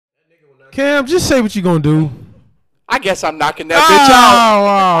Cam, just say what you gonna do. I guess I'm knocking that bitch out. Oh,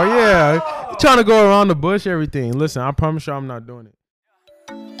 wow, yeah. You're trying to go around the bush, everything. Listen, I promise you I'm not doing it.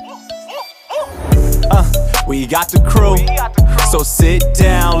 We got the crew, so sit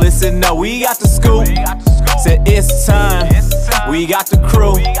down, listen up, we got the scoop. Said it's time, we got the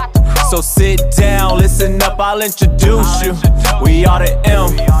crew, so sit down, listen up, I'll introduce you. We are the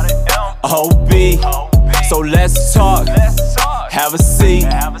M.O.B. So let's talk, have a seat.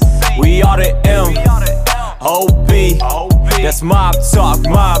 We are the M.O.B. That's mob talk,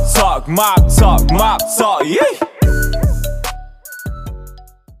 mob talk, mob talk, mob talk, yeah.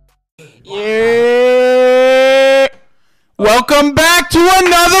 Yeah. Welcome back to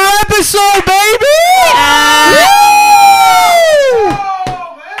another episode, baby.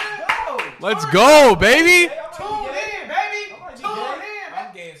 Let's go, baby.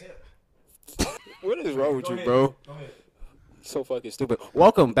 What is wrong with you, bro? So fucking stupid.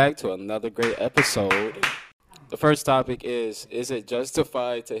 Welcome back to another great episode. The first topic is it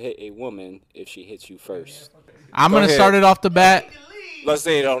justified to hit a woman if she hits you first? I'm going to start it off the bat. Let's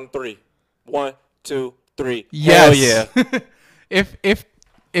say it on 3. 1, 2, 3. Yes. Hell yeah.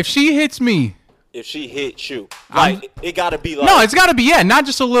 If she hits me. If she hits you. Like, it got to be like. No, it's got to be, not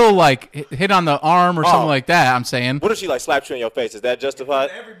just a little, like, hit on the arm or something like that, I'm saying. What if she, like, slapped you in your face? Is that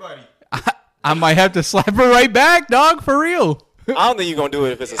justified? Everybody. I might have to slap her right back, dog, for real. I don't think you're going to do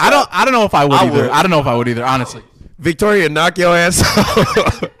it if it's a slap. I don't know if I would either. I don't know if I would either, honestly. Victoria, knock your ass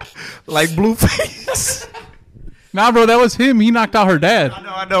out. Like Blueface. Nah, bro, that was him. He knocked out her dad.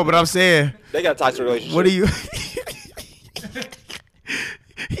 I know, but I'm saying. They got a toxic relationship. What do you...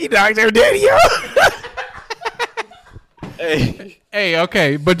 He knocked her daddy out. Hey,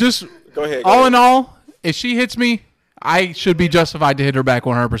 okay, but just go ahead. All in all, if she hits me, I should be justified to hit her back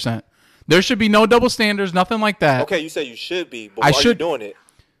 100%. There should be no double standards, nothing like that. Okay, you say you should be, but why are you doing it?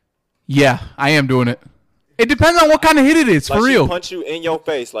 Yeah, I am doing it. It depends on what kind of hit it is, like for real. She punch you in your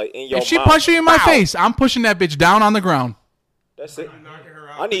face, like in your mouth. If she punch you in my face, I'm pushing that bitch down on the ground. That's it.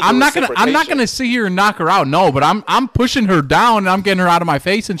 I'm not gonna sit here and knock her out, no, but I'm pushing her down and I'm getting her out of my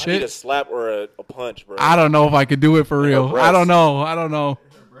face and shit. I need a slap or a punch, bro. I don't know if I could do it for real. I don't know.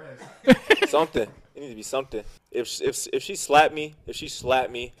 Something. It needs to be something. If she slapped me,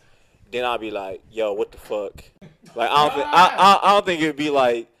 then I'll be like, yo, what the fuck? Like I don't think it'd be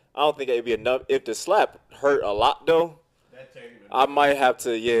like, I don't think it'd be enough. If the slap hurt a lot though, I might have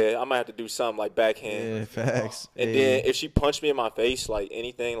to do something like backhand. Yeah, facts. And then if she punched me in my face, like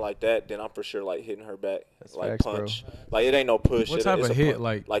anything like that, then I'm for sure like hitting her back. That's like facts, punch. bro. Like it ain't no push. What type of hit?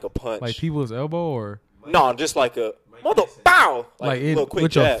 Like a punch. Like people's elbow or? No, just like a mother bow. Like a little quick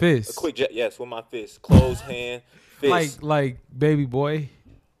with jab. your fist. A quick jab. Yes, with my fist. Closed hand. Fist. Like Baby Boy.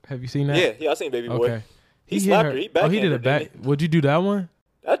 Have you seen that? Yeah, I seen Baby Boy. Okay. He slapped her. He backhanded he did a back. Would you do that one?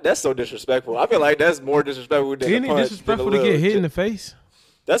 That's so disrespectful. I feel like that's more disrespectful than Isn't a it punch. disrespectful to get hit in the face?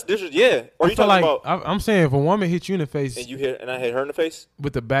 That's yeah. Or you talking about? I'm saying if a woman hits you in the face and I hit her in the face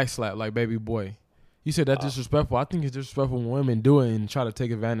with the back slap like Baby Boy, you said that's disrespectful. I think it's disrespectful when women do it and try to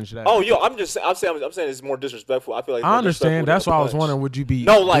take advantage of that. Oh, yo, I'm saying it's more disrespectful. I feel like I understand. That's why I was wondering, would you be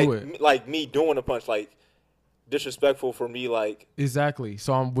like me doing a punch, like disrespectful for me, like exactly.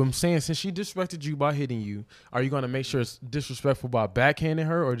 So I'm saying, since she disrespected you by hitting you, are you gonna make sure it's disrespectful by backhanding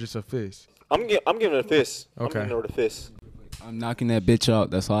her or just a fist? I'm giving her a fist. Okay. I'm giving her the fist. I'm knocking that bitch out.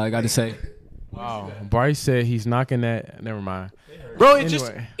 That's all I got to say. Wow. Bryce said he's knocking that. Never mind. Bro,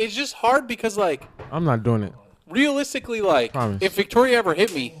 it's just hard because, like, I'm not doing it. Realistically, like, Promise. if Victoria ever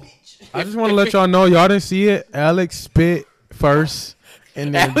hit me, I just want to let y'all know, y'all didn't see it. Alex spit first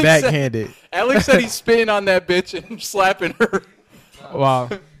and then backhanded. Alex said he's spitting on that bitch and slapping her. Wow.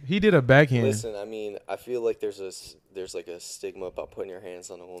 He did a backhand. Listen, I mean, I feel like there's like a stigma about putting your hands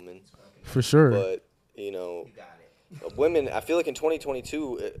on a woman. For sure. But, you know, women, I feel like in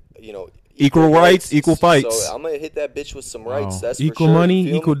 2022, you know, equal rights, equal fights. So I'm going to hit that bitch with some rights. That's equal for sure.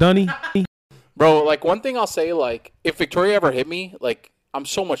 money, equal dunny. Bro, like, one thing I'll say, like, if Victoria ever hit me, like, I'm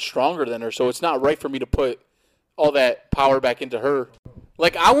so much stronger than her, so it's not right for me to put all that power back into her.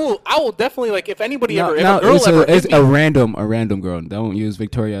 Like, I will definitely, like, if anybody ever, if a girl ever hit me, a random girl. Don't use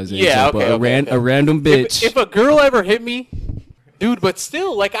Victoria as an example. A random bitch. If a girl ever hit me, dude, but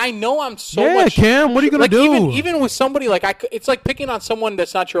still, like, I know I'm so much. Yeah, Cam, what are you gonna do? Even with somebody, like, it's like picking on someone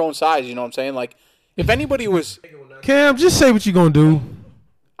that's not your own size. You know what I'm saying? Like, if anybody was, Cam, just say what you gonna do.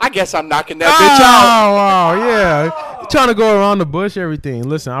 I guess I'm knocking that bitch out. Oh, wow, yeah. You're trying to go around the bush, everything.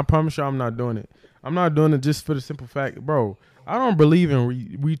 Listen, I promise you I'm not doing it. I'm not doing it just for the simple fact, bro. I don't believe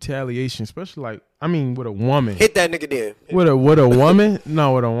in retaliation, especially with a woman. Hit that nigga then. With a woman?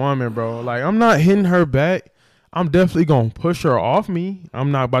 No, with a woman, bro. Like, I'm not hitting her back. I'm definitely gonna push her off me.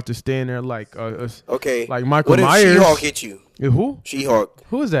 I'm not about to stand there like Okay. like Michael What if Myers. She-Hulk hit you? Who? She-Hulk.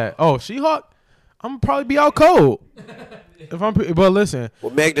 Who is that? Oh, She-Hulk. I'm probably be out cold. But listen,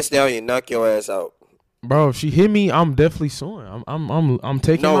 Well, Meg Thee Stallion knock your ass out. bro, if she hit me, I'm definitely suing. I'm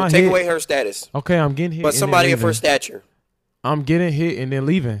taking No, my take hit. away her status. Okay, I'm getting hit. But and then somebody of her leaving. stature. I'm getting hit and then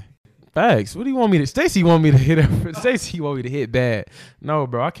leaving. Facts. What do you want me to? Stacy want me to hit her. Stacy want me to hit bad. No,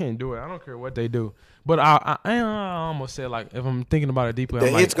 bro, I can't do it. I don't care what they do. But I almost said like if I'm thinking about it deeply, The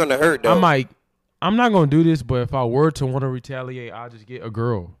I'm hit's like, gonna hurt though. I'm not gonna do this. But if I were to want to retaliate, I'll just get a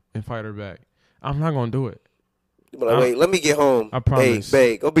girl and fight her back. I'm not gonna do it. But like, wait, let me get home. I promise.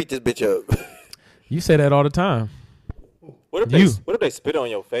 Hey, babe, go beat this bitch up. You say that all the time, What if You. they spit on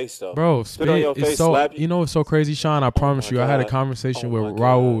your face though? bro. Spit on your It's face, so slap you. you know it's so crazy, Sean. I promise my you. I had a God. conversation Oh with my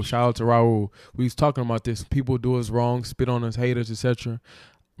Raul. gosh. Shout out to Raul. We was talking about this. People do us wrong, spit on us, haters, etc.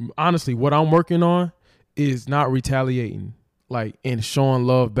 Honestly, what I'm working on is not retaliating, like and showing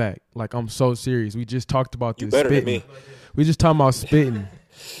love back. Like I'm so serious. We just talked about You this. better than spitting. me. We just talking about spitting.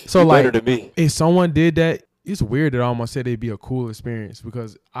 So You like, better than me. if someone did that, it's weird that I almost said it'd be a cool experience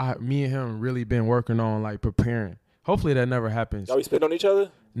because me and him really been working on like preparing. Hopefully that never happens. Y'all be spitting on each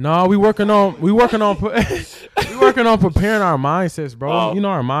other? No, we working on we working on preparing our mindsets, bro. Oh, you know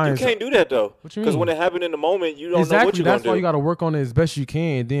our You minds. can't do that though. What you Because mean? when it happened in the moment, you don't know what Exactly. you're That's gonna why do. you got to work on it as best you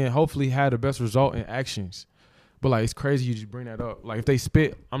can, and then hopefully have the best result in actions. But like it's crazy you just bring that up. Like if they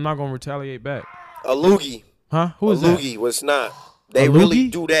spit, I'm not gonna retaliate back. A loogie. Huh? Who A is that? loogie was not. They A really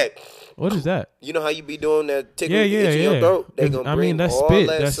loogie? do that. What is that? You know how you be doing that tickle Yeah, itch in your throat? They gonna I bring mean that's all spit.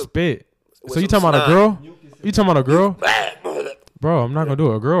 that That's su- spit. with So you some talking about a snot. girl? You talking about a girl? Bro, I'm not gonna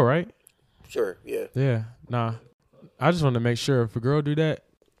do it. A girl, right? Sure, yeah. Yeah. Nah. I just want to make sure if a girl do that,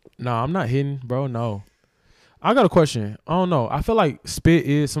 nah, I'm not hitting, bro. No. I got a question. I don't know. I feel like spit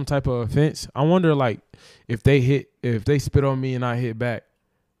is some type of offense. I wonder like if they spit on me and I hit back,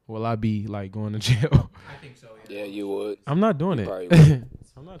 will I be like going to jail? Yeah, you would. I'm not doing You it. probably would.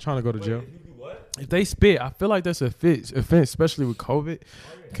 I'm not trying to go to jail. If they spit, I feel like that's a offense, especially with COVID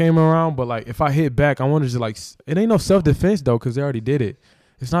came around. But like, if I hit back, I wonder just like it ain't no self defense though, because they already did it.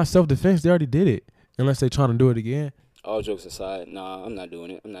 It's not self defense. They already did it, unless they trying to do it again. All jokes aside, nah, I'm not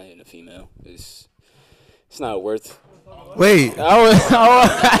doing it. I'm not hitting a female. It's not worth. Wait, I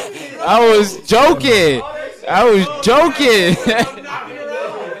was joking. I was joking.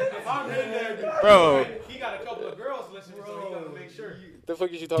 Bro, He got a couple of girls listening, so he got to make sure. The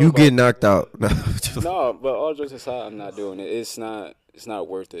fuck is you talking you about? get knocked out. no, but all jokes aside, I'm not doing it. It's not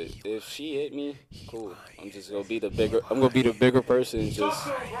worth it. If she hit me, cool. I'm just gonna be the bigger person. And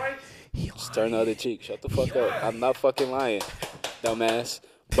just turn the other cheek. Shut the fuck up. I'm not fucking lying, dumbass.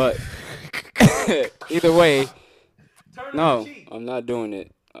 But either way, no, I'm not doing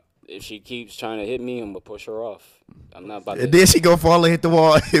it. If she keeps trying to hit me, I'm gonna push her off. I'm not about to. And then she gonna fall and hit the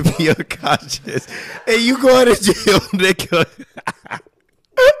wall and be unconscious. Hey, you going to jail, nigga.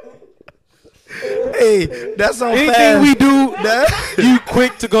 Hey, that's on Anything fast. we do, That- you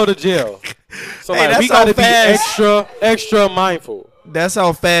quick to go to jail. So Hey, like, we that's how gotta be fast. extra mindful. That's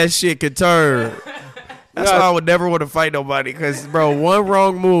how fast shit can turn. That's why I would never want to fight nobody. Cause bro, one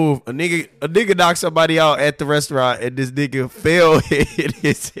wrong move, a nigga knocked somebody out at the restaurant, and this nigga fell and hit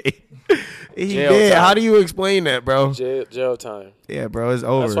his head. He Jail did. time. How do you explain that, bro? Jail time. Yeah, bro, it's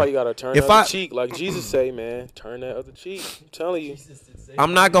over. That's why you gotta turn If the other I- cheek, like Jesus say, man. Turn that other cheek. I'm telling you.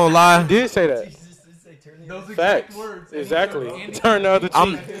 I'm not gonna lie. He did say that. Facts. Exactly. Turn the other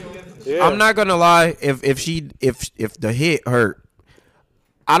cheek. Yeah. I'm not gonna lie. If the hit hurt,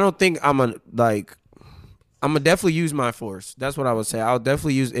 I don't think I'm gonna definitely use my force. That's what I would say. I'll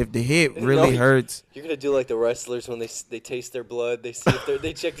definitely use if the hit really No, hurts. You're gonna do like the wrestlers when they taste their blood. They see if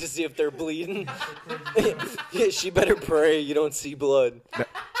they check to see if they're bleeding. Yeah, she better pray you don't see blood. I'm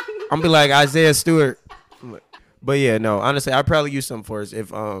gonna be like Isaiah Stewart. But yeah, no. Honestly, I'd probably use some force if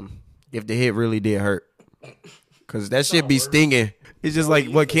the hit really did hurt. Cause that shit be stinging. It's just like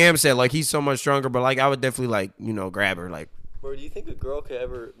what Cam said. Like he's so much stronger. But like I would definitely grab her. Like Bro, do you think a girl could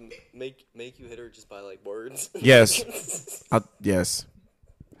ever make you hit her just by like words? yes, yes.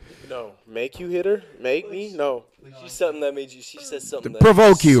 No. Make you hit her? Make me? No. She's something that made you. She said something that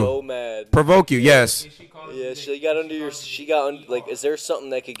Provoke made you. So mad. Provoke you. Yes. Yeah, she got under your. She got under, like. Is there something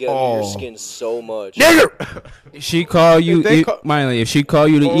that could get under your Oh. skin so much? Nigger. She call you, If they call- Miley. If she call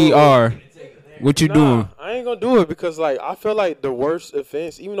you the ER, what you doing? I ain't gonna do it because like I feel like the worst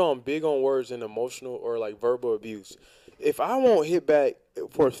offense, even though I'm big on words and emotional or like verbal abuse, if I won't hit back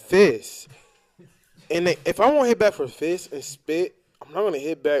for fists, if I won't hit back for fists and spit, I'm not gonna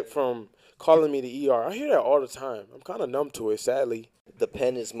hit back from calling me the ER. I hear that all the time. I'm kind of numb to it, sadly. The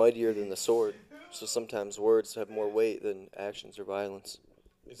pen is mightier than the sword. So sometimes words have more weight than actions or violence.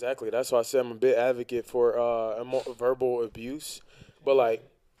 Exactly. That's why I said I'm a big advocate for verbal abuse, but like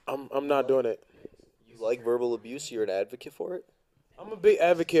I'm not doing it. You like verbal abuse? You're an advocate for it? I'm a big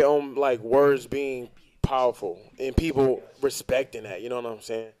advocate on like words being powerful and people respecting that. You know what I'm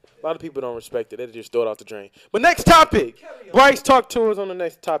saying? A lot of people don't respect it. They just throw it out the drain. But next topic. Bryce, talk to us on the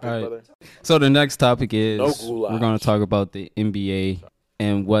next topic, All right. brother. So the next topic is No goulash. we're going to talk about the NBA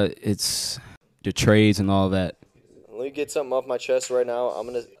and what it's the trades and all that. Let me get something off my chest right now.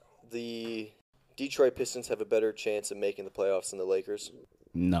 The Detroit Pistons have a better chance of making the playoffs than the Lakers.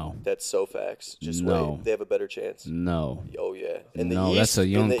 No. That's so facts. Just No. wait. They have a better chance. No. Oh yeah. In the No, East, that's a in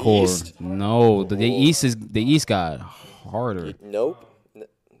young the core. East, No, the East got harder. nope.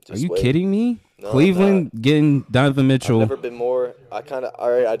 Are Just you wait. kidding me? No, I'm Cleveland getting Donovan I've Mitchell. never been more. All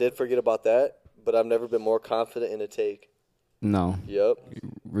right, I did forget about that, but I've never been more confident in a take. No. Yep.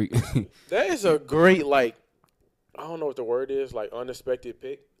 That is a great, like, I don't know what the word is, like, unexpected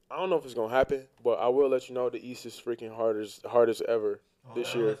pick. I don't know if it's going to happen, but I will let you know the East is freaking hardest ever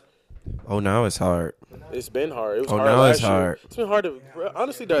this year. Oh, now it's hard. It's been hard. It was Oh, hard now last it's year. hard. It's been hard to –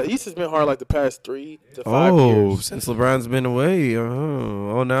 honestly, the East has been hard like the past 3 to 5 Oh, years. since LeBron's been away.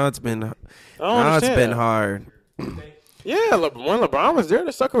 Now it's been. I don't Now it's understand been that. hard. Yeah, when LeBron was there,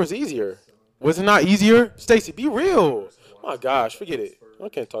 the sucker was easier. Was it not easier? Stacey, be real. My gosh, forget it. I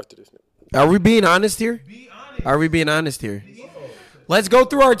can't talk to this nigga. Are we being honest here? Are we being honest here? Let's go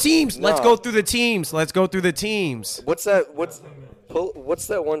through our teams. Let's No. go through the teams. Let's go through the teams. What's that? What's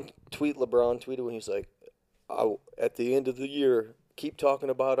that one tweet LeBron tweeted when he's like, at the end of the year, keep talking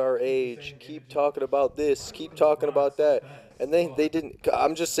about our age, keep talking about this, keep talking about that, and they didn't.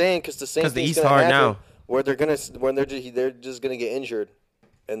 I'm just saying because the same 'Cause the thing's East gonna hard happen now. where they're just gonna get injured,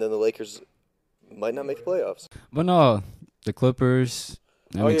 and then the Lakers might not make the playoffs. But no, the Clippers.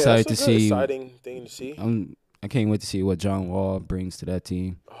 I'm Oh, yeah, excited to that's a good see. exciting thing to see. I can't wait to see what John Wall brings to that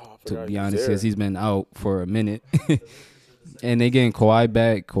team. Oh, I To forgot be he was honest, there. because he's been out for a minute, and they getting Kawhi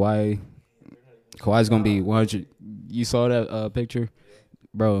back. Kawhi's gonna be 100. You saw that picture,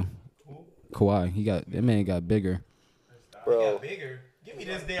 bro? Kawhi, that man got bigger. Bro, Give me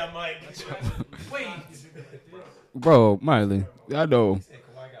this damn mic. Bro, Miley, I know.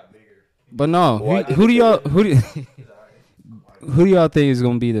 But no, Kawhi who do y'all who do y'all think is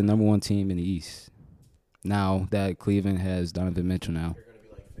gonna be the number one team in the East? Now that Cleveland has Donovan Mitchell now.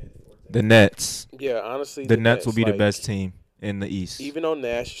 The Nets. Yeah, honestly, The Nets will be the like, best team in the East. Even though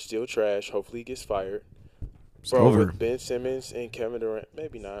Nash is still trash, hopefully he gets fired. It's Bro, over. with Ben Simmons and Kevin Durant,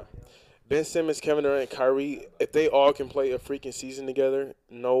 maybe not. Ben Simmons, Kevin Durant, Kyrie, if they all can play a freaking season together,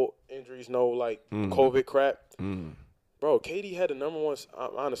 no injuries, no like COVID crap. Bro, KD had the number one,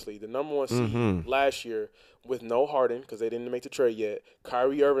 honestly, the number one seed last year with no Harden because they didn't make the trade yet.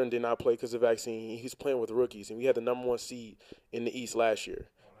 Kyrie Irving did not play because of vaccine. He's playing with rookies, and we had the number one seed in the East last year.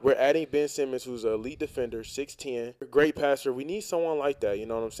 We're adding Ben Simmons, who's an elite defender, 6'10", great passer. We need someone like that, you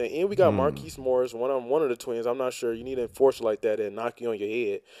know what I'm saying? And we got Marquise Morris, one of the twins. I'm not sure. You need an enforcer like that knock you on your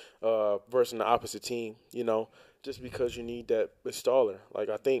head versus the opposite team, you know, just because you need that installer. Like,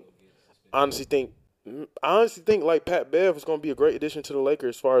 I honestly think like Pat Bev is going to be a great addition to the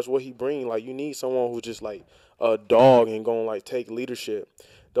Lakers as far as what he brings. Like, you need someone who's just like a dog and going to like take leadership,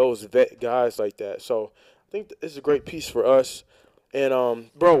 those vet guys like that. So I think it's a great piece for us. And,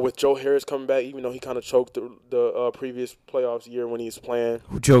 bro, with Joe Harris coming back, even though he kind of choked the previous playoffs year when he was playing.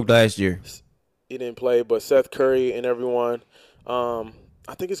 Who choked last year? He didn't play, but Seth Curry and everyone, I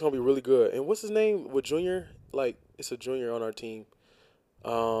think it's going to be really good. And what's his name with Junior? Like, it's a junior on our team.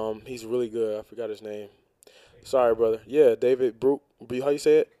 He's really good. I forgot his name. Sorry, brother. Yeah, David Brook. How you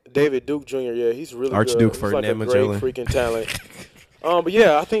say it? David Duke Jr. Yeah, he's really Archduke good. for He's like a Ned great Magellan. freaking talent. But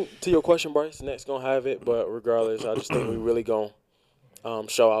yeah, I think to your question, Bryce, Nets gonna have it. But regardless, I just think we really gonna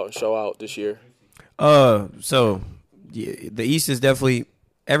show out this year. So yeah, the East is definitely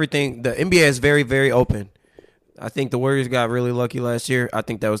everything. The NBA is very, very open. I think the Warriors got really lucky last year. I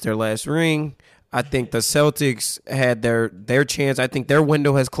think that was their last ring. I think the Celtics had their chance. I think their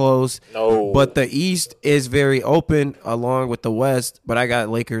window has closed. No. But the East is very open along with the West. But I got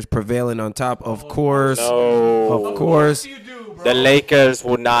Lakers prevailing on top, of course. No. Of course. The Lakers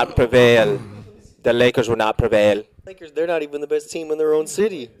will not prevail. The Lakers will not prevail. Lakers, they're not even the best team in their own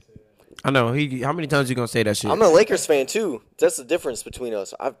city. I know. How many times you going to say that shit? I'm a Lakers fan too. That's the difference between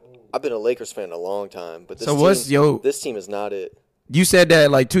us. I've been a Lakers fan a long time, but this team is not it. You said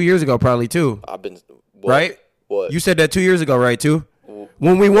that like 2 years ago probably too. I've been Right? What? You said that 2 years ago, right, too?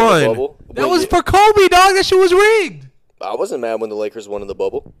 When we In the won. bubble? That was for Kobe, dog. That shit was rigged. I wasn't mad when the Lakers won in the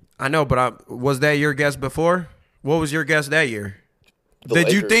bubble. I know, but was that your guess before? What was your guess that year?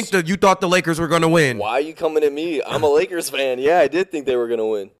 Did you think that you thought the Lakers were going to win? Why are you coming at me? I'm a Lakers fan. Yeah, I did think they were going to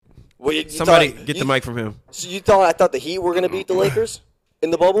win. Somebody get the mic from him. So I thought the Heat were going to beat the Lakers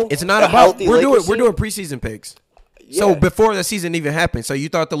in the bubble? It's not about we're doing preseason picks. Yeah. So before the season even happened, so you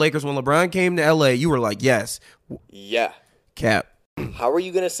thought the Lakers when LeBron came to LA, you were like, yes. Yeah. Cap. How are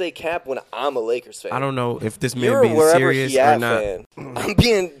you going to say cap when I'm a Lakers fan? I don't know if this man being serious or not. Fan. I'm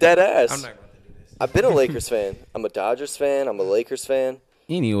being dead ass. I'm not going to do this. I've been a Lakers fan. I'm a Dodgers fan. I'm a Lakers fan.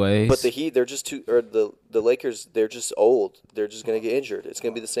 Anyways. But the Heat, they're just the Lakers, they're just old. They're just going to get injured. It's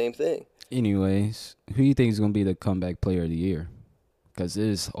going to be the same thing. Anyways, who do you think is going to be the comeback player of the year? Because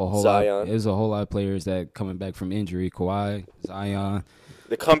there's a whole lot of players that coming back from injury. Kawhi, Zion.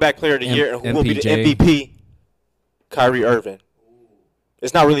 The comeback player of the year, who will be the MVP? Kyrie Irving.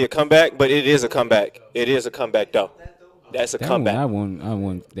 It's not really a comeback, but it is a comeback. It is a comeback, though. That's a comeback. I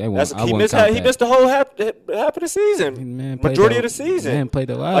won. He missed the whole half of the season. Majority of the season. Man played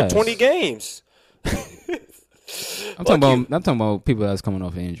the last. Like 20 games. I'm talking about people that's coming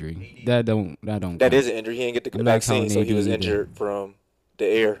off injury. That is an injury. He didn't get the vaccine, so he was injured from the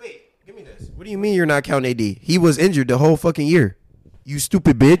air. Wait, give me this. What do you mean you're not counting AD? He was injured the whole fucking year. You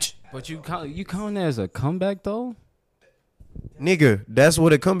stupid bitch. But you count that as a comeback though? Nigga, that's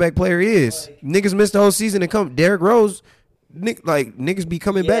what a comeback player is. Niggas missed the whole season and come. Derrick Rose, niggas be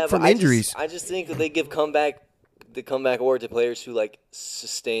coming back from injuries. I just think that they give the comeback award to players who like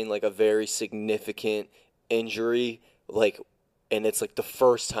sustain like a very significant injury, and it's like the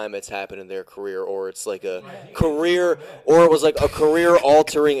first time it's happened in their career, or it's like a career, or it was like a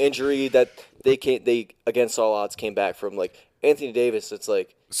career-altering injury that they against all odds came back from. Like Anthony Davis, it's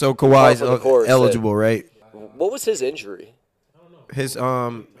like so Kawhi's eligible, right? What was his injury? His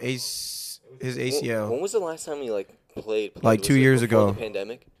ACL. When was the last time he played? Like 2 years ago. The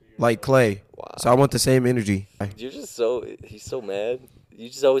pandemic. Like Clay. Wow. So I want the same energy. He's so mad. You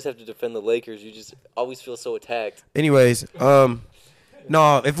just always have to defend the Lakers. You just always feel so attacked. Anyways,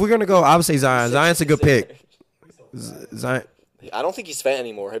 no, if we're gonna go, I would say Zion. Zion's a good pick. Zion. I don't think he's fat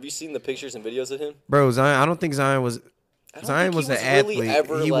anymore. Have you seen the pictures and videos of him? Bro, Zion. I don't think Zion was. Zion was an athlete.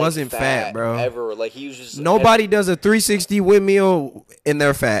 Really he wasn't fat, bro. Ever. He was just. Nobody does a 360 windmill and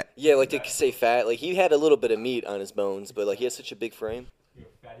they're fat. Yeah, they could say fat. He had a little bit of meat on his bones, but he has such a big frame.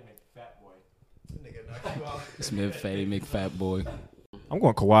 Smith, fatty McFat boy. I'm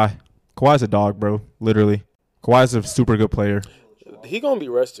going Kawhi. Kawhi's a dog, bro. Literally. Kawhi's a super good player. He gonna be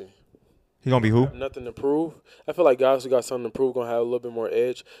resting. He gonna be who? Nothing to prove. I feel like guys who got something to prove gonna have a little bit more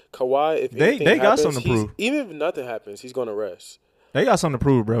edge. Kawhi, if they got something to prove. Even if nothing happens, he's gonna rest. They got something to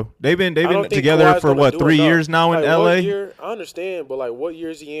prove, bro. They've been together for what 3 years now in LA. I understand, but what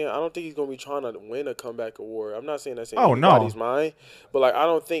year is he in? I don't think he's gonna be trying to win a comeback award. I'm not saying that's anybody's mind, but I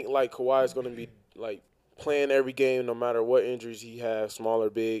don't think Kawhi is gonna be playing every game no matter what injuries he has, small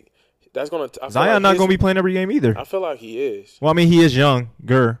or big. That's gonna. Zion not gonna be playing every game either. I feel like he is. Well, I mean, he is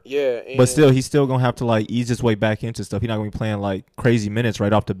younger. Yeah, but still, he's still gonna have to ease his way back into stuff. He's not gonna be playing crazy minutes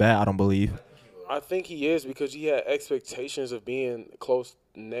right off the bat. I don't believe. I think he is because he had expectations of being close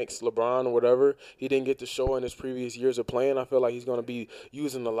next LeBron or whatever. He didn't get to show in his previous years of playing. I feel like he's gonna be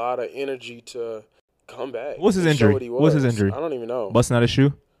using a lot of energy to come back. What's his injury? What's his injury? I don't even know. Busting out his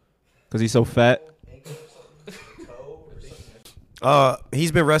shoe because he's so fat.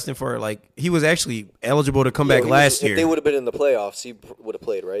 He's been resting for he was actually eligible to come back last year. If they would have been in the playoffs, he would have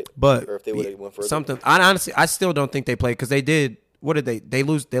played, right? But or if they would have went further. I still don't think they played because they did. What did they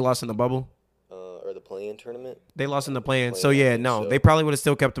lose? They lost in the bubble. Or the play-in tournament. They lost in the play-in. So yeah, no, they probably would have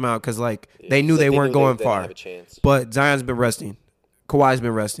still kept him out because they knew they weren't going far. But Zion's been resting. Kawhi's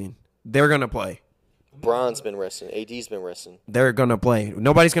been resting. They're gonna play. Bron's been resting. AD's been resting. They're gonna play.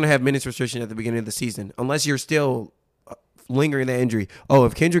 Nobody's gonna have minutes restriction at the beginning of the season unless you're still lingering that injury. Oh,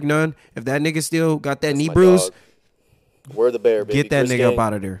 if Kendrick Nunn, if that nigga still got that knee bruise, we're the bear, baby. Get that nigga up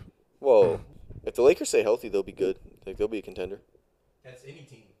out of there. Whoa. If the Lakers stay healthy, they'll be good. They'll be a contender. That's any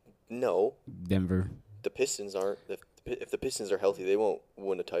team. No. Denver. The Pistons aren't. If the Pistons are healthy, they won't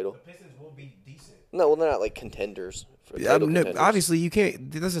win a title. The Pistons will be decent. No, well, they're not contenders. Obviously, you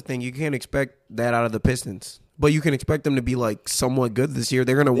can't. That's the thing. You can't expect that out of the Pistons. But you can expect them to be somewhat good this year.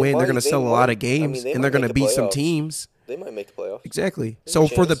 They're going to win. They're going to sell a lot of games, and they're going to beat some teams. They might make the playoffs. Exactly. So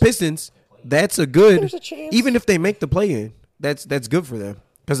for the Pistons, that's a good. There's a chance. Even if they make the play-in, that's good for them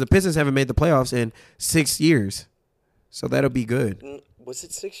because the Pistons haven't made the playoffs in 6 years, so that'll be good. Was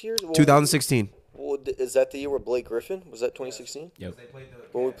it 6 years? 2016. Well, is that the year with Blake Griffin? Was that 2016? Yep.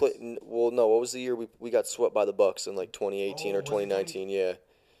 When we played. Well, no. What was the year we got swept by the Bucks in 2018 or 2019? Yeah,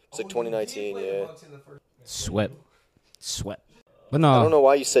 it's 2019. Yeah. Swept. But no. I don't know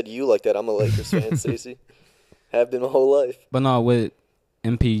why you said you like that. I'm a Lakers fan, Stacey. Have been my whole life. But no, with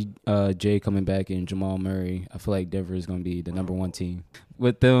MPJ coming back and Jamal Murray, I feel like Denver is going to be the number 1 team.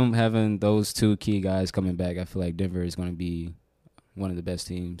 With them having those 2 key guys coming back, I feel like Denver is going to be one of the best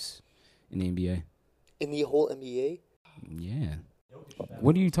teams in the NBA. In the whole NBA? Yeah.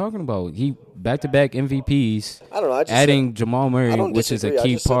 What are you talking about? He back-to-back MVPs. I don't know. Adding Jamal Murray, I don't which is a disagree. I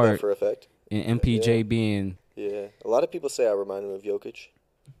key just said that part, for a fact. and MPJ Yeah. being. Yeah. A lot of people say I remind him of Jokic,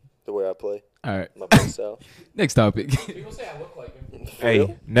 the way I play. All right. My play style. Next topic. People say I look like him. For Hey,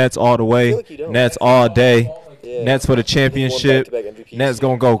 real? Nets all the I way. feel like you don't. Nets all day. Yeah. Nets for the He won championship. back-to-back MVPs. Nets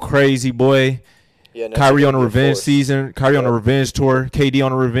gonna go crazy, boy. Yeah, Nets Kyrie are on a good revenge force. season. Kyrie on a Yeah. revenge tour. KD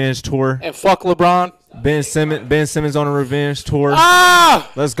on a revenge tour. And fuck LeBron. Ben Simmons on a revenge tour. Ah!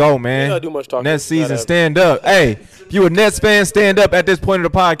 Let's go, You man. gotta do much talking. Nets season, Not stand up. Hey, if you a Nets fan, stand up at this point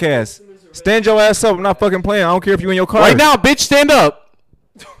of the podcast. Stand your ass up. I'm not fucking playing. I don't care if you in your car. Right now, bitch, stand up.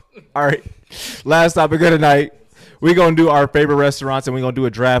 All right. Last topic of the night. We're going to do our favorite restaurants, and we're going to do a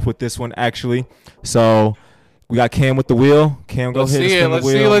draft with this one, actually. So, we got Cam with the wheel. Cam, go Let's ahead and see it. spin the Let's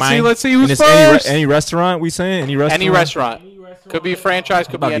see. wheel. Let's see. man. Let's see who's And it's first. Any restaurant we saying? Any restaurant? Any restaurant. Could be a franchise,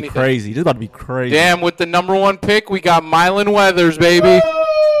 could About be to be anything. crazy. This is about to be crazy. Damn, with the number 1 pick, we got Mylan Weathers, baby.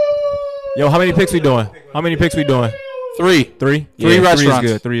 Yo, how many picks we doing? 3. 3? Three Yeah,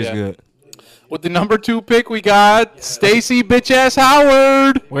 restaurants. 3 is Yeah. good. With the number 2 pick, we got Stacy bitch-ass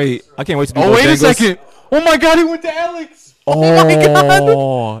Howard. Wait, I can't wait to do Oh, wait a Bojangles. second. Oh, my God, he went to Alex. Oh, my God.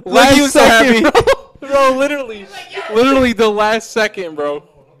 Look, Last he was so second, happy. bro, literally the last second, bro.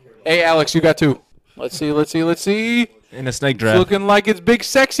 Hey, Alex, you got 2. Let's see. In the snake It's draft. looking like it's big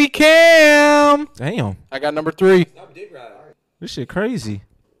sexy Cam. Damn. I got number 3. This shit crazy.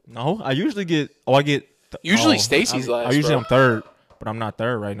 No, I usually get. I get. Usually Stacy's last, I usually bro. am third, but I'm not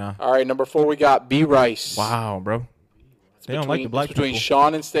third right now. All right, number 4, we got B. Rice. Wow, bro. They don't like the black between people.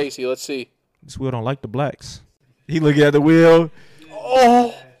 Sean and Stacy. Let's see. This wheel don't like the blacks. He looking at the wheel.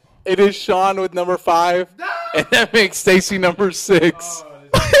 Oh, it is Sean with number 5, and that makes Stacy number 6.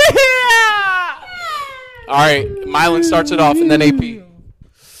 All right, Mylan starts it off, and then AP. We're doing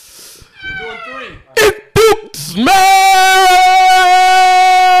 3. It Duke smell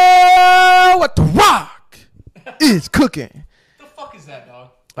what the rock is cooking.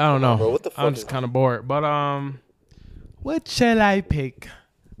 I don't know. Bro, what the fuck I'm is just kind of bored. But what shall I pick?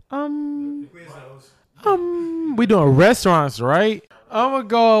 We doing restaurants, right? I'm gonna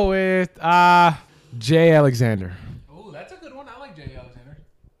go with Jay Alexander. Oh, that's a good one. I like Jay Alexander.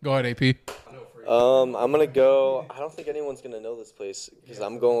 Go ahead, AP. I'm gonna go. I don't think anyone's gonna know this place because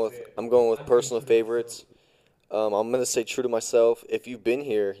I'm going with personal favorites. I'm gonna say true to myself. If you've been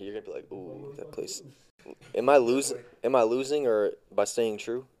here, you're gonna be like, ooh, that place. Am I losing or by staying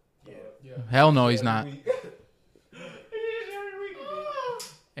true? Hell no, he's not.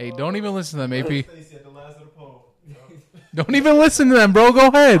 Hey, don't even listen to them, AP. Don't even listen to them, bro. Go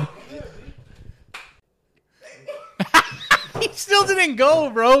ahead. He still didn't go,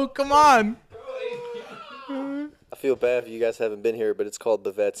 bro. Come on. I feel bad if you guys haven't been here, but it's called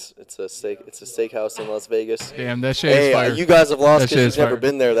The Vets. It's a steakhouse in Las Vegas. Damn, that shit is Hey, fire. you guys have lost That shit because is you've never fire.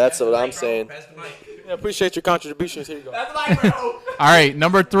 been there. That's what I'm saying. Yeah, appreciate your contributions. Here you go. All right,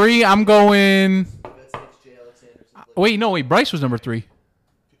 number 3, I'm going. Wait, Bryce was number 3.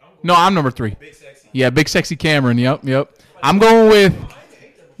 No, I'm number 3. Yeah, Big Sexy Cameron. Yep. I'm going with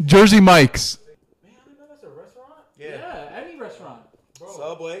Jersey Mike's. Yeah, any restaurant.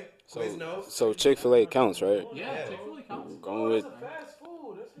 Subway. So Chick-fil-A counts, right? Yeah, Chick-fil-A counts. Going with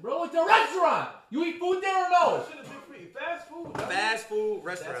Bro, it's a restaurant. You eat food there or no? Fast food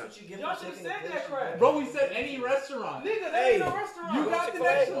restaurant. Bro, we said any restaurant. Nigga, that ain't a restaurant. You got the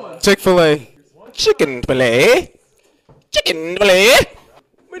next one. Chick-fil-A. Chicken fillet. Chicken fillet.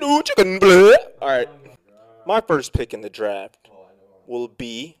 We do chicken fillet. All right. My first pick in the draft will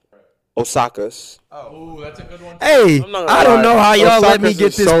be Osaka's. Oh, that's a good one. Hey, I'm not gonna I don't lie. know how y'all let me Osaka's get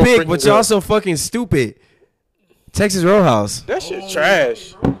is this so pick, freaking but y'all good. so fucking stupid. Texas Roadhouse. That shit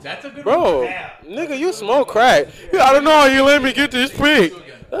trash. That's a good Bro, nigga, you smoke crack. Yeah, I don't know how you let me get this pick.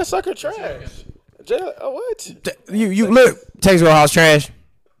 That sucker trash. What? You look. Texas Roadhouse trash.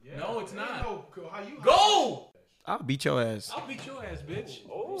 No, it's not. Go! I'll beat your ass. I'll beat your ass, bitch.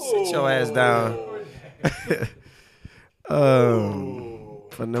 Sit your ass down.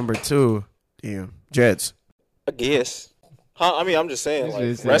 For number 2, damn, Jets. I guess. Huh? I mean, I'm just saying, like,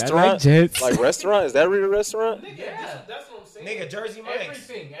 just said, I restaurant? like Jets. Like, restaurant? Is that really a restaurant? Nigga, Jersey Mike's.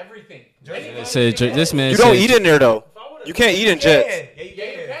 Everything. This man You don't said- eat in there, though. You can't eat in Jets. Yeah, you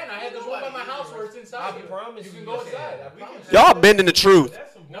can. I had this one by my house where it's inside. You can go inside. I promise. Y'all bending the truth.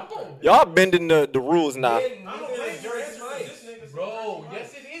 No. Y'all bending the rules now. Bro,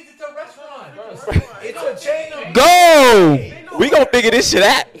 yes it is. It's a restaurant. It's a chain of. Go! We gonna figure this shit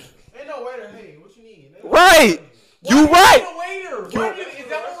out. Ain't no waiter. Hey, what you need? Right. You right. Waiter. Is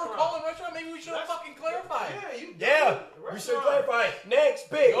that what we're calling restaurant? Maybe we should have fucking clarified. Yeah, we should clarify. Next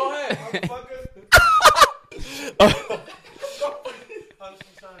pick. Go ahead.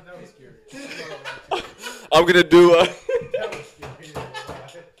 I'm gonna do.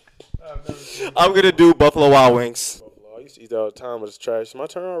 I'm gonna do Buffalo Wild Wings. I used to eat that all the time, but it's trash. My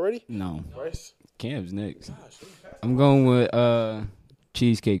turn already? No. Bryce? Cam's next. I'm going with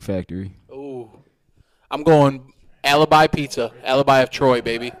Cheesecake Factory. Ooh. I'm going Alibi Pizza. Alibi of Troy,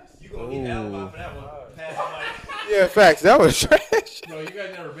 baby. Yeah, facts. That was trash. No, you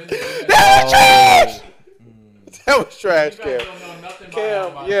guys never been there. That was trash. That was trash, You guys Cam. don't know nothing about Cam,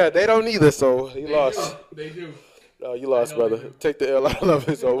 Alibi. yeah, they don't either, so he lost. They do. No, you lost, brother. Take the L. I love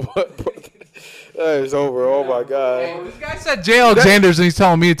it's over. That is over. Oh, my God. This guy said J. Alexander's and he's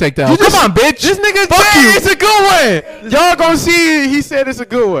telling me to take that. Come on, bitch. This nigga Fuck said you. it's a good one. Y'all gonna see. He said it's a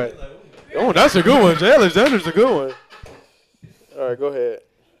good one. Oh, that's a good one. Jay Alexander's a good one. All right, go ahead.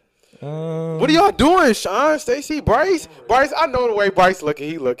 What are y'all doing, Sean, Stacy, Bryce? Bryce, I know the way Bryce looking.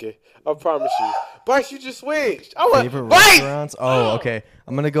 He looking. I promise you. Bryce, you just switched. I went, Favorite Bryce! restaurants? Oh, okay.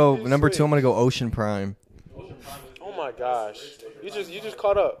 I'm gonna go number 2. I'm gonna go Ocean Prime. Oh my gosh. You just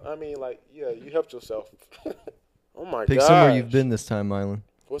caught up. I mean, like, yeah, you helped yourself. Oh my Pick god. somewhere you've been this time, Mylan.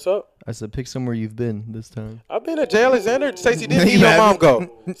 What's up? I said pick somewhere you've been this time. I've been at J. Alexander. Stacey didn't You even your mom haven't.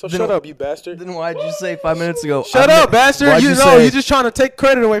 go. So Then shut wh- up, you bastard. Then why'd you say 5 minutes ago? Shut I've up, been- bastard. why'd You know say- you're just trying to take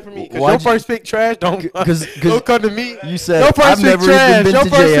credit away from me. Because your Why'd you- first pick trash. Don't come to me. You said Your first I've pick never trash. even been Your to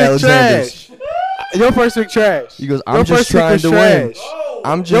first J. pick Alexander's. trash. Your first pick trash. He goes, Your I'm just first pick trying was to win. trash.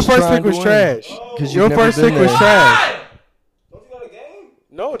 I'm Your just first trying pick to was win. trash. 'Cause Your you've never first been pick was there. trash.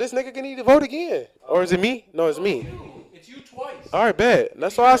 No, this nigga can need to vote again. Or is it me? No, it's me. It's you twice. All right, bet.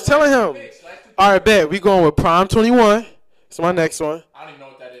 That's what I was telling him. All right, bet. We going with Prime 21. It's my next one. I don't even know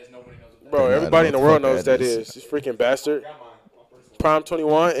what that is. Nobody knows what that Bro, I everybody in know the what world the fuck knows that that is. is. This freaking bastard. Prime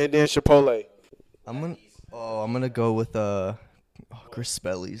 21 and then Chipotle. I'm gonna go with Chris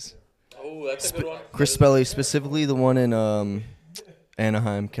Spelly's. Oh, that's a good one. Chris Spelly, specifically the one in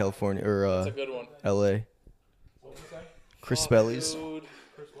Anaheim, California, or That's a good one. L.A. Chris Spelly's.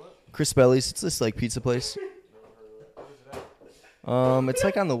 Chris Spelly's. It's this like pizza place. It's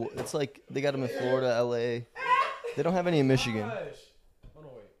like it's like they got them in Florida, L.A. They don't have any in Michigan.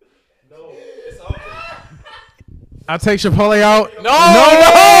 I take Chipotle out. No!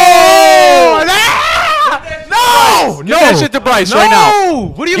 No! Give that shit to Bryce right now.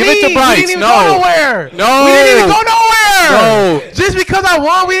 What do you Give mean? it to Bryce. We didn't even No. go nowhere. No. We didn't even go nowhere. No. Just because I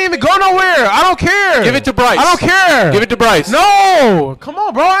won, we didn't even go nowhere. I don't care. Give it to Bryce. I don't care. Give it to Bryce. No. Come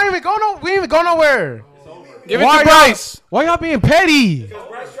on, bro. I didn't even go we didn't even go nowhere. Give it Why to Bryce. Why y'all being petty?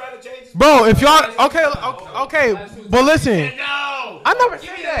 Bro, if y'all okay, but listen. I never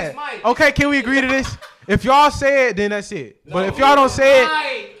said that. Okay, can we agree to this? If y'all say it, then that's it. But if y'all don't say it,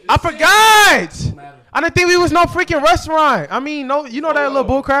 I forgot. I didn't think we was no freaking restaurant. I mean, no, you know that little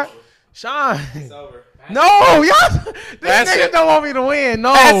bullcrap? Sean. No, y'all. This nigga don't want me to win.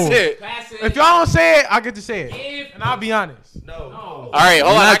 No. That's it. If y'all don't say it, I get to say it. And I'll be honest. All right,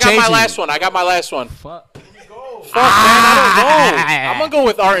 hold on. I got my changing last one. I got my last one. Fuck. Fuck, man. I don't know. I'm going to go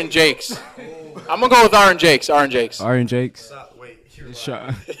with Art and Jake's. I'm going to go with Art and Jake's. Art and Jake's. Art and Jake's.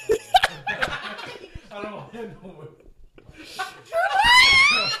 Shot.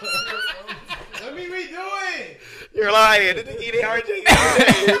 Let me redo it. You're lying. The nigga eating RJ.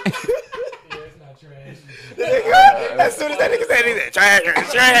 As soon as that nigga said anything, trash.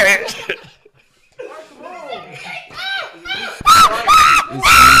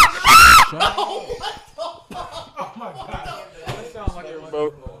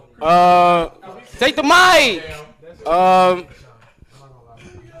 Take the mic.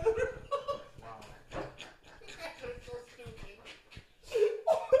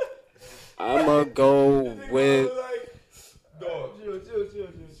 I'ma go with.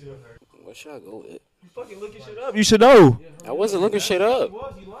 What should I go with? You should know. I wasn't looking shit up.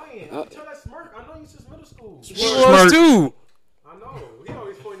 You lying. Tell that smirk. I know you since middle school. He was too. I know. We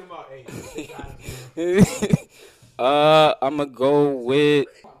always pointing him out. Hey. I'ma go with.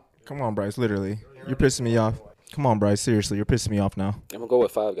 Come on, Bryce. Literally, you're pissing me off. Come on, Bryce. Seriously, you're pissing me off now. I'm gonna go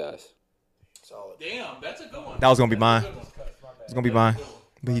with Five Guys. Damn, that's a good one. That was gonna be mine. It's gonna be mine.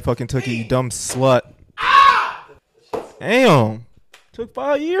 But he fucking took it, you dumb slut. Damn. Took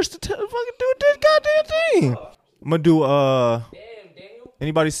 5 years to fucking do this goddamn thing. I'm gonna do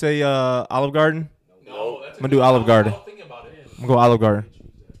anybody say Olive Garden? No, I'm gonna do Olive Garden. I'm thinking about it. I'm gonna go Olive Garden.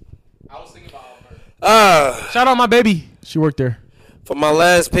 I was thinking about Olive Garden. Shout out my baby. She worked there. For my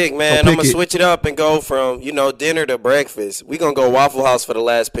last pick, man, I'm gonna switch it up and go from dinner to breakfast. We gonna go Waffle House for the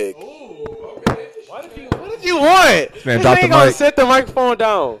last pick. What did you want? Man, This drop the ain't gonna mic. set the microphone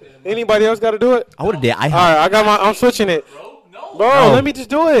down. Anybody else got to do it? I would have did. All right, I'm switching it. Bro, let me just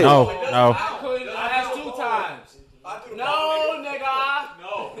do it. No. I asked 2 times. No, nigga.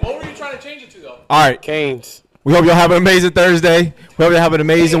 No. What were you trying to change it to, though? All right. Canes. We hope y'all have an amazing Thursday. We hope y'all have an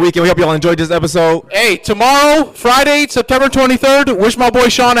amazing weekend. We hope y'all enjoyed this episode. Hey, tomorrow, Friday, September 23rd, wish my boy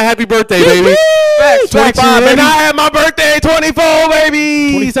Sean a happy birthday, baby. Facts, 25, baby. and I had my birthday, 24,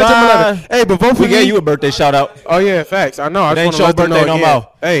 baby. 25. September 11th. Hey, but vote for We me. gave you a birthday shout out. Oh, yeah, facts. I know. I It ain't just your want to let birthday them no know more. again.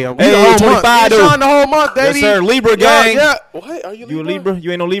 Hey, I'm Hey, the whole 25, month. dude. Sean the whole month, baby. Yes, sir. Libra Yeah, gang. yeah. What? Are you Libra? You a Libra?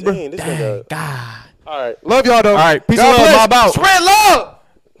 You ain't no Libra? Dang, this nigga. God. All right. Love y'all, though. All right. Peace God and love. bless. Mob out. Spread love.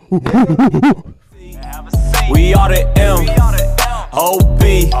 We are the MOB.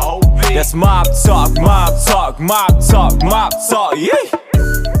 That's mob talk, mob talk, mob talk, mob talk.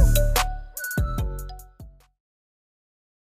 Yeah.